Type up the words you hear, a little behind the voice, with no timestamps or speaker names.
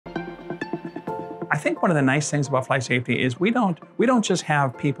I think one of the nice things about flight safety is we don't just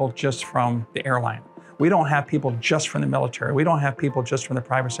have people just from the airline. We don't have people just from the military. We don't have people just from the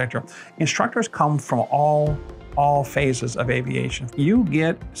private sector. Instructors come from all phases of aviation. You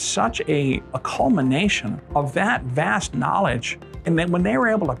get such a culmination of that vast knowledge, and then when they were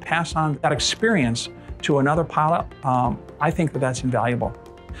able to pass on that experience to another pilot, I think that that's invaluable.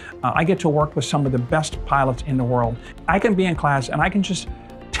 I get to work with some of the best pilots in the world. I can be in class and I can just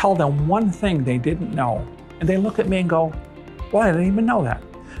tell them one thing they didn't know, and they look at me and go, "Well, I didn't even know that."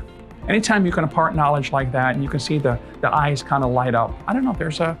 Anytime you can impart knowledge like that, and you can see the eyes kind of light up, I don't know,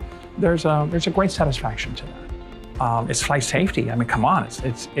 there's a great satisfaction to that. It's flight safety. I mean, come on,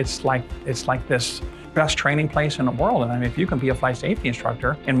 it's like this best training place in the world. And I mean, if you can be a flight safety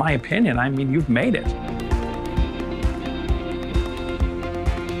instructor, in my opinion, I mean, you've made it.